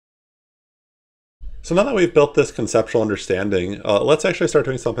So now that we've built this conceptual understanding, let's actually start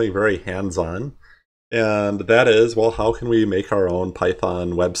doing something very hands-on. And that is, well, how can we make our own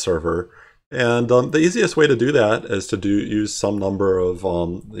Python web server? And the easiest way to do that is to use some number of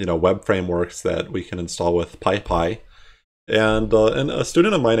web frameworks that we can install with PyPy. And a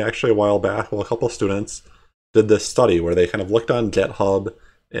student of mine actually a while back, well, a couple of students did this study where they kind of looked on GitHub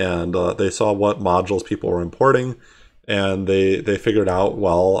and they saw what modules people were importing, and they figured out,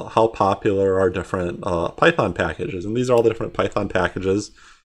 well, how popular are different Python packages. And these are all the different Python packages.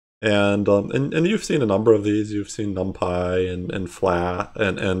 And you've seen a number of these. You've seen NumPy and Flat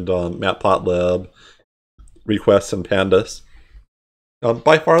and Matplotlib, Requests, and Pandas.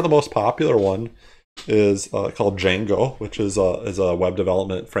 By far the most popular one is called Django, which is a web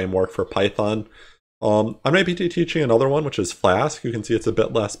development framework for Python. I may be teaching another one, which is Flask. You can see it's a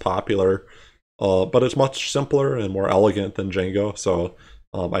bit less popular, but it's much simpler and more elegant than Django. So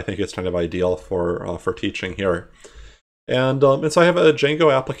I think it's kind of ideal for teaching here. And so I have a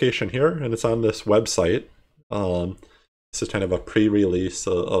Django application here, and it's on this website. This is kind of a pre-release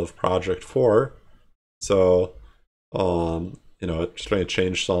of Project 4. So, it's going to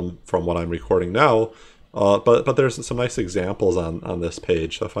change some from what I'm recording now. But there's some nice examples on this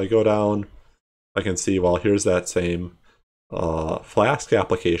page. So if I go down, I can see, well, here's that same Flask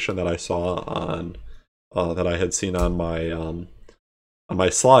application that I saw on, that I had seen on my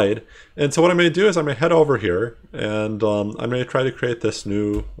slide. And so what I'm going to do is I'm going to head over here, and I'm going to try to create this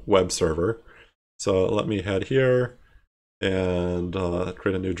new web server. So let me head here and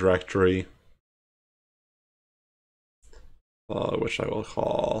create a new directory, which I will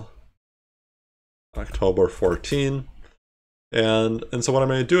call October 14. And so what I'm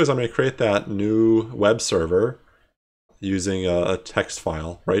going to do is I'm going to create that new web server using a text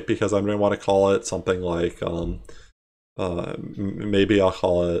file, right? Because I'm going to want to call it something like maybe I'll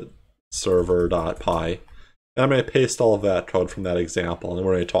call it server.py. And I'm going to paste all of that code from that example, and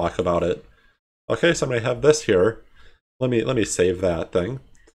we're going to talk about it. Okay, so I'm going to have this here. Let me save that thing.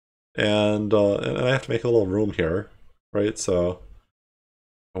 And I have to make a little room here, right? So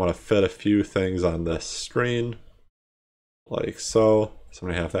I want to fit a few things on this screen, like so. So I'm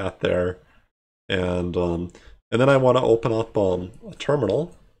going to have that there. And then I want to open up a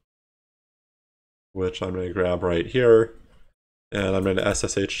terminal, which I'm going to grab right here, and I'm going to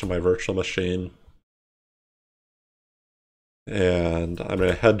SSH to my virtual machine. And I'm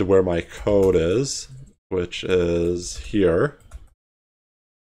going to head to where my code is, which is here.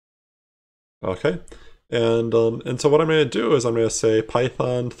 Okay, and so what I'm going to do is I'm going to say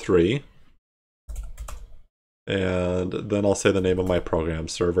Python 3, and then I'll say the name of my program,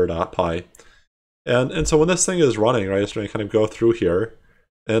 server.py. And so when this thing is running, right, it's going to kind of go through here.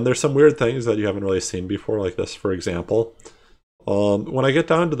 And there's some weird things that you haven't really seen before, like this, for example. When I get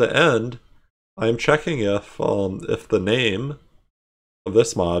down to the end, I'm checking if the name of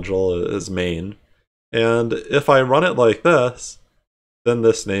this module is main. And if I run it like this, then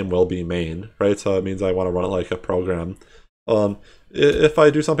this name will be main, right? So it means I want to run it like a program. If I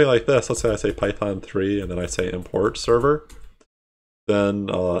do something like this, let's say I say Python 3 and then I say import server, then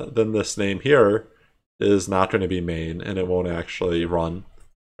this name here is not going to be main, and it won't actually run.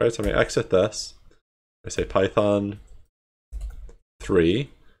 Right, so I'm going to exit this. I say Python 3, and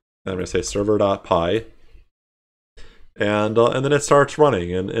I'm going to say server.py, and then it starts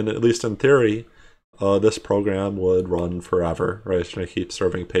running. And at least in theory, this program would run forever. Right, it's going to keep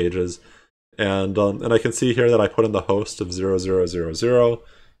serving pages, and I can see here that I put in the host of 0000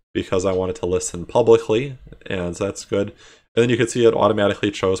 because I wanted to listen publicly, and so that's good. And then you can see it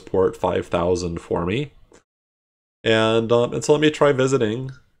automatically chose port 5000 for me. And so let me try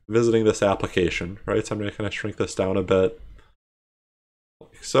visiting this application, right? So I'm going to kind of shrink this down a bit,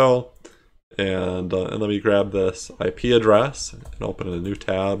 like so. And let me grab this IP address and open in a new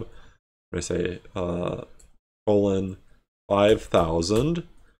tab. I'm going to say colon 5000.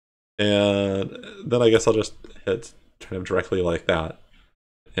 And then I guess I'll just hit kind of directly like that.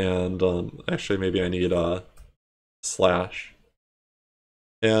 And actually, maybe I need a slash.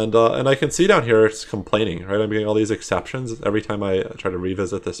 And I can see down here it's complaining, right? I'm getting all these exceptions. Every time I try to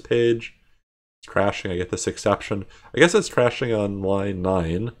revisit this page, it's crashing. I get this exception. I guess it's crashing on line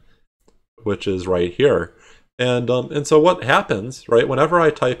 9, which is right here. And so what happens, right? Whenever I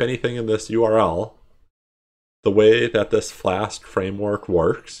type anything in this URL, the way that this Flask framework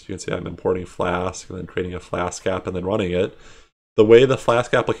works, you can see I'm importing Flask and then creating a Flask app and then running it. The way the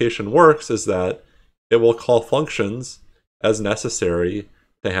Flask application works is that it will call functions as necessary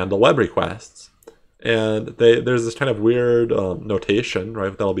to handle web requests. And there's this kind of weird notation,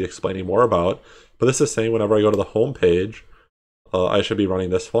 right, that I'll be explaining more about. But this is saying whenever I go to the home page, I should be running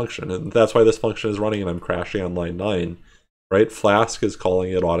this function. And that's why this function is running and I'm crashing on line 9, right? Flask is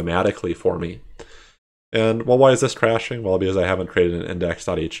calling it automatically for me. And well, why is this crashing? Well, because I haven't created an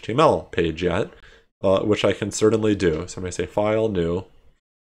index.html page yet, which I can certainly do. So I'm going to say File, New,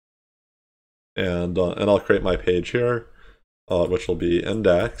 and I'll create my page here, which will be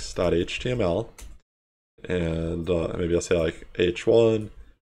index.html, and maybe I'll say like h1,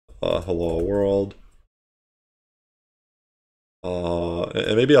 hello world,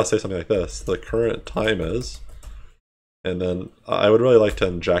 and maybe I'll say something like this: the current time is, and then I would really like to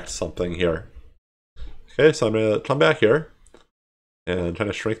inject something here. Okay, so I'm going to come back here and try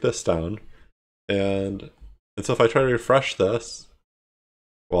to shrink this down, and so if I try to refresh this,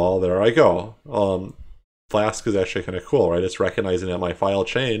 well, there I go. Flask is actually kind of cool, right? It's recognizing that my file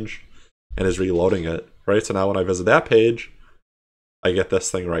changed and is reloading it, right? So now when I visit that page, I get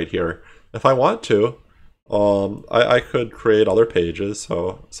this thing right here. If I want to, I could create other pages.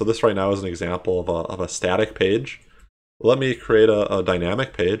 So this right now is an example of a static page. Let me create a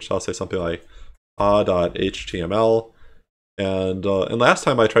dynamic page. So I'll say something like a.html. And last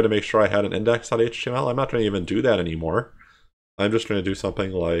time I tried to make sure I had an index.html. I'm not going to even do that anymore. I'm just going to do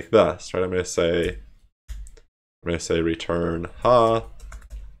something like this, right? I'm going to say return ha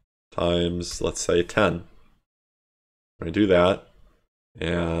times, let's say 10. I'm going to do that,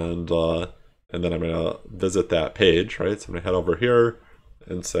 and then I'm going to visit that page, right? So I'm going to head over here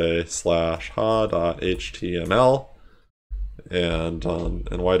and say /ha.html,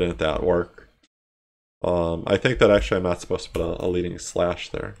 and why didn't that work? I think that actually I'm not supposed to put a leading slash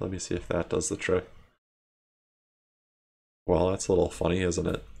there. Let me see if that does the trick. Well, that's a little funny, isn't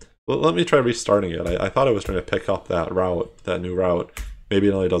it? Well, let me try restarting it. I thought it was trying to pick up that route, that new route. Maybe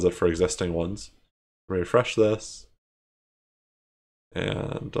it only does it for existing ones. Refresh this.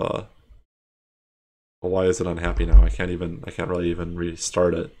 And well, why is it unhappy now? I can't really even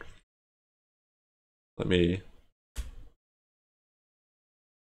restart it. Let me.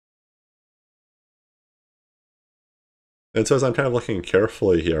 And so as I'm kind of looking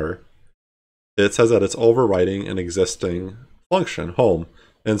carefully here, it says that it's overwriting an existing function, home.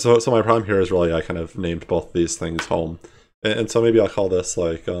 And so my problem here is really I kind of named both these things home. And so maybe I'll call this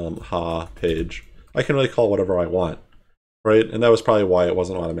like ha page. I can really call whatever I want, right? And that was probably why it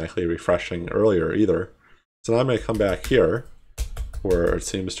wasn't automatically refreshing earlier either. So now I'm going to come back here where it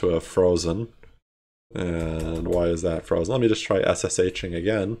seems to have frozen. And why is that frozen? Let me just try SSHing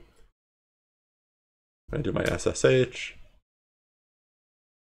again. I do my SSH.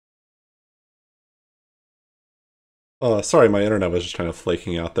 Sorry, my internet was just kind of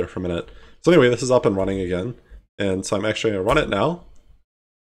flaking out there for a minute. So anyway, this is up and running again. And so I'm actually going to run it now.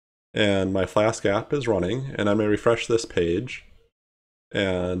 And my Flask app is running. And I'm going to refresh this page.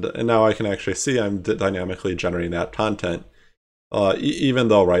 And now I can actually see I'm dynamically generating that content. Even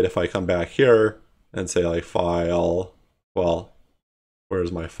though, right, if I come back here and say like file, well,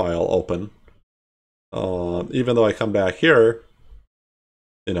 where's my file open? Even though I come back here,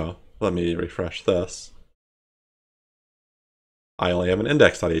 you know, let me refresh this. I only have an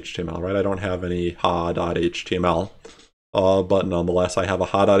index.html, right? I don't have any ha.html, but nonetheless, I have a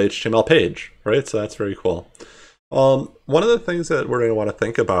ha.html page, right? So that's very cool. One of the things that we're going to want to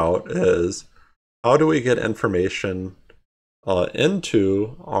think about is how do we get information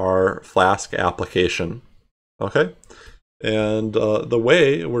into our Flask application, okay? And the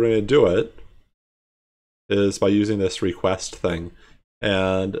way we're going to do it is by using this request thing.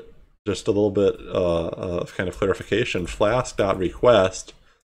 And just a little bit of kind of clarification, flask.request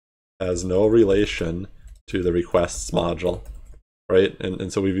has no relation to the requests module, right?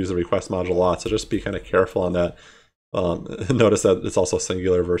 And so we've used the request module a lot, so just be kind of careful on that. Notice that it's also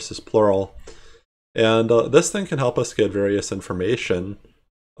singular versus plural. And this thing can help us get various information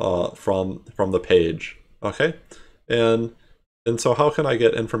from the page, okay? And so how can I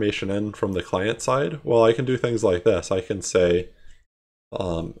get information in from the client side? Well, I can do things like this. I can say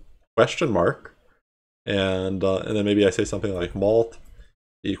question mark, and then maybe I say something like malt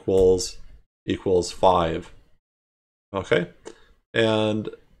equals 5. Okay, and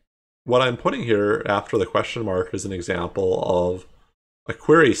what I'm putting here after the question mark is an example of a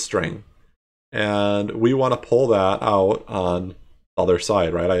query string, and we want to pull that out on the other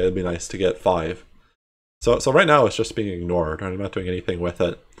side, right? It'd be nice to get 5. So right now it's just being ignored, right? I'm not doing anything with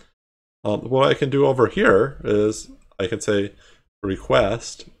it. What I can do over here is I can say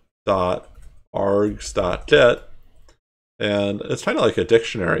request.args.get, and it's kind of like a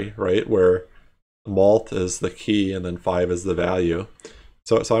dictionary, right? Where malt is the key and then 5 is the value.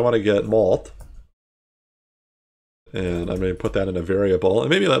 So I want to get malt, and I'm going to put that in a variable, and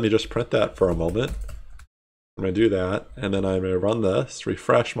maybe let me just print that for a moment. I'm going to do that, and then I'm going to run this,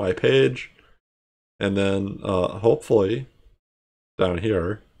 refresh my page, and then hopefully down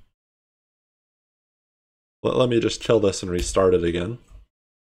here, let me just kill this and restart it again.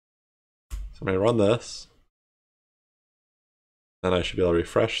 So I'm going to run this, then I should be able to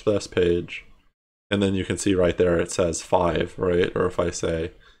refresh this page, and then you can see right there it says 5, right? Or if I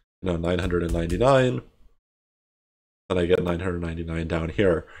say, 999, then I get 999 down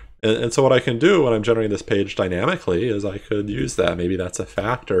here. And so what I can do when I'm generating this page dynamically is I could use that. Maybe that's a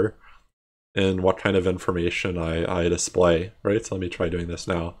factor in what kind of information I display, right? So let me try doing this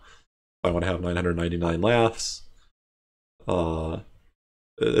now. I want to have 999 laughs.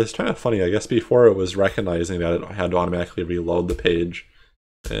 It's kind of funny. I guess before it was recognizing that it had to automatically reload the page,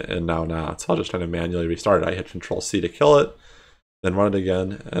 and now not. So I'll just kind of manually restart it. I hit Control-C to kill it, then run it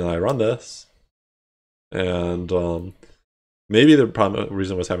again, and I run this. And maybe the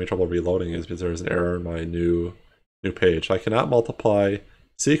reason I was having trouble reloading is because there was an error in my new page. I cannot multiply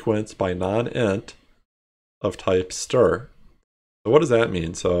sequence by non-int of type stir. So what does that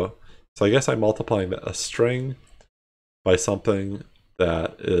mean? So I guess I'm multiplying a string by something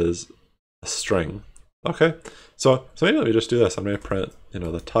that is a string. Okay, so maybe let me just do this. I'm going to print,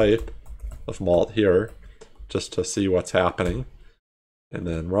 the type of malt here, just to see what's happening, and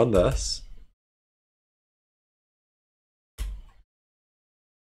then run this.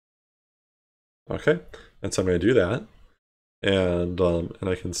 Okay, and so I'm going to do that, and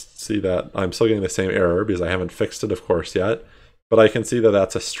I can see that I'm still getting the same error because I haven't fixed it, of course, yet. But I can see that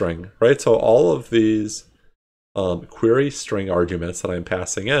that's a string, right? So all of these query string arguments that I'm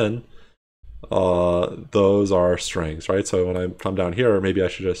passing in, those are strings, right? So when I come down here, maybe I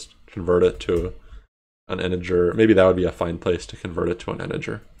should just convert it to an integer. Maybe that would be a fine place to convert it to an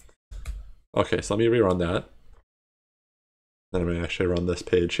integer. Okay, so let me rerun that. Then I'm going to actually run this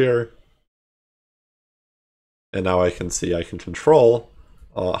page here. And now I can see I can control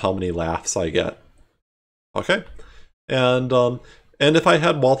how many laughs I get. Okay, and if I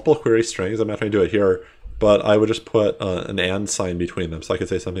had multiple query strings, I'm not going to do it here, but I would just put an and sign between them. So I could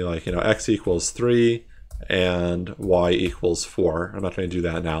say something like, x equals 3 and y equals 4. I'm not going to do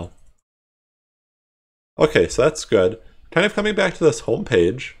that now. Okay, so that's good. Kind of coming back to this home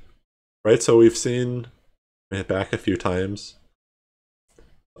page, right? So we've seen, let me hit back a few times.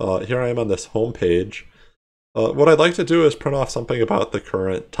 Here I am on this home page. What I'd like to do is print off something about the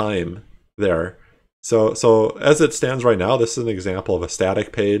current time there. So as it stands right now, this is an example of a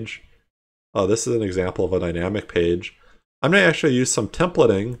static page. This is an example of a dynamic page. I'm going to actually use some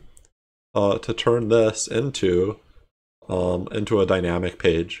templating to turn this into a dynamic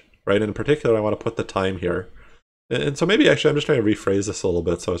page, right? In particular, I want to put the time here. And so maybe actually I'm just trying to rephrase this a little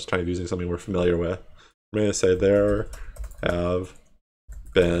bit, so it's trying to using something we're familiar with. I'm going to say there have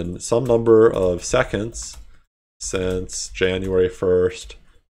been some number of seconds since January 1st,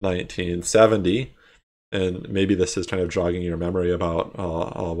 1970. And maybe this is kind of jogging your memory about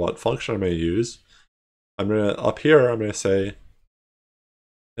what function I'm going to use. Up here, I'm going to say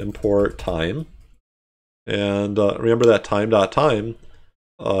import time. And remember that time.time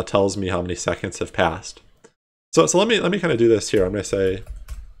tells me how many seconds have passed. So let me kind of do this here. I'm going to say,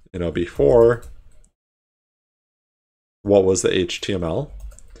 before, what was the HTML?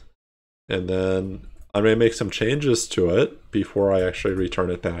 And then I'm going to make some changes to it before I actually return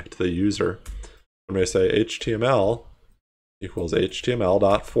it back to the user. I'm going to say HTML equals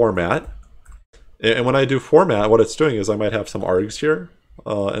HTML.format. And when I do format, what it's doing is I might have some args here.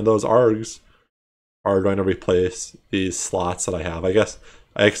 And those args are going to replace these slots that I have. I guess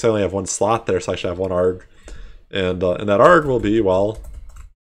I accidentally have one slot there, so I should have one arg. And that arg will be, well,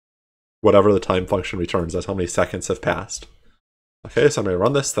 whatever the time function returns. That's how many seconds have passed. Okay, so I'm going to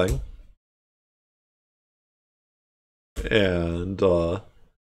run this thing. And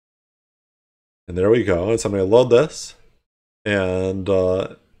there we go. And so I'm going to load this. And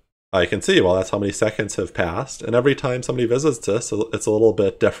I can see, well, that's how many seconds have passed. And every time somebody visits this, it's a little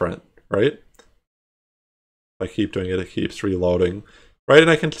bit different, right? If I keep doing it, it keeps reloading, right? And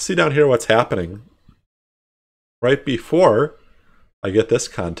I can see down here what's happening. Right before I get this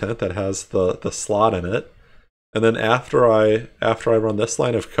content that has the slot in it. And then after I run this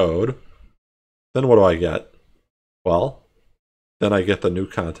line of code, then what do I get? Well, then I get the new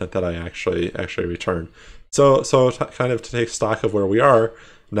content that I actually return. So kind of to take stock of where we are,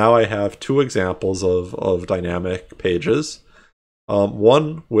 now I have two examples of dynamic pages.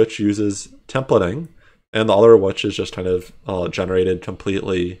 One which uses templating, and the other which is just kind of generated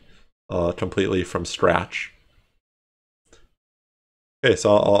completely from scratch. Okay,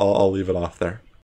 so I'll leave it off there.